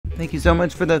Thank you so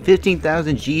much for the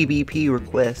 15,000 GBP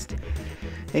request.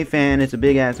 Hey fan, it's a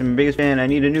big ass. I'm your biggest fan. I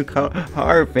need a new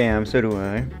car, fam. So do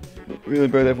I. Really,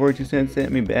 bro, that 42 cents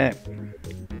sent me back.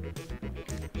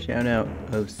 Shout out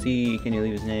OC. Can you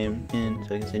leave his name in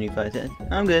so I can send you 5 cents?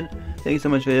 I'm good. Thank you so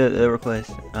much for the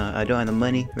request. I don't have the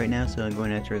money right now, so I'm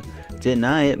going to have to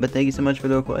deny it. But thank you so much for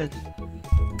the request.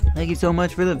 Thank you so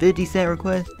much for the 50 cent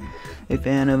request. A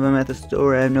fan of them at the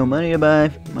store. I have no money to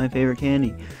buy my favorite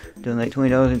candy. Doing like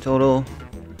 $20 in total.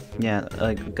 Yeah,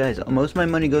 like guys, most of my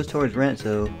money goes towards rent,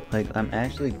 so like I'm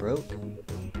actually broke.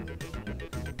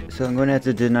 So I'm going to have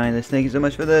to deny this. Thank you so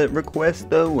much for the request,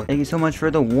 though. Thank you so much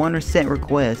for the 1 cent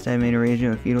request. I made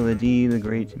arrangement with Fetal the D. The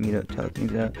great to meet up, talk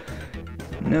things out.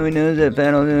 Nobody knows that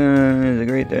Fanof is a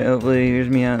great thing. Hopefully, hears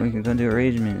me out. We can come to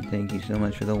arrangement. Thank you so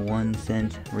much for the 1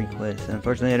 cent request.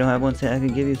 Unfortunately, I don't have 1 cent I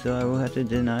can give you, so I will have to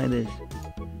deny this.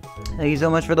 Thank you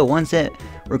so much for the 1 cent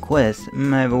request.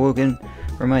 I have awoken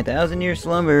from my 1,000-year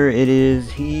slumber. It is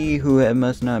he who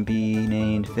must not be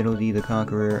named Fiddledee the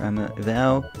Conqueror. I'm a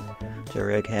vow to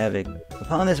wreak havoc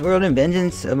upon this world in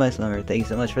vengeance of my slumber. Thank you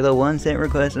so much for the 1 cent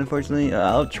request. Unfortunately,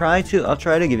 I'll try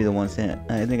to give you the 1 cent.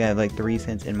 I think I have like 3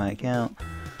 cents in my account.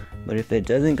 But if it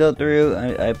doesn't go through,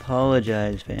 I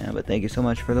apologize, fam. But thank you so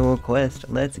much for the request.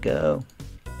 Let's go.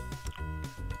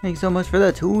 Thank you so much for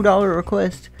the $2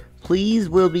 request. Please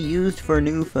will be used for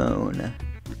new phone.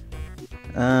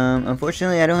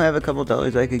 Unfortunately, I don't have a couple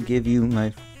dollars I could give you,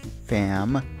 my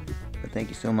fam. But thank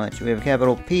you so much. We have a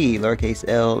capital P, lowercase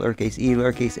L, lowercase E,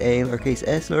 lowercase A, lowercase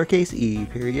S, lowercase E,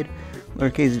 period.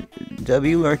 Lowercase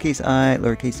W, lowercase I,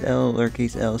 lowercase L,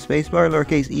 spacebar,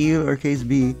 lowercase E, lowercase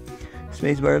B,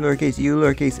 spacebar, lowercase U,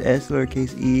 lowercase S,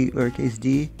 lowercase E, lowercase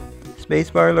D,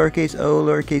 spacebar, lowercase O,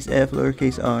 lowercase F,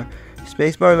 lowercase R,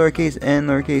 spacebar, lowercase N,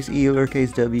 lowercase E,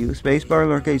 lowercase W, spacebar,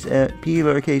 lowercase P,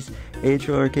 lowercase H,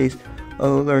 lowercase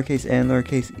O, lowercase N,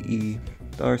 lowercase E,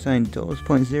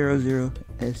 $.00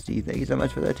 SD. Thank you so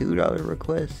much for that $2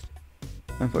 request.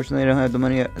 Unfortunately, I don't have the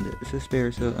money to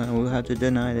spare, so I will have to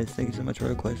deny this. Thank you so much for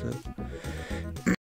the request, though.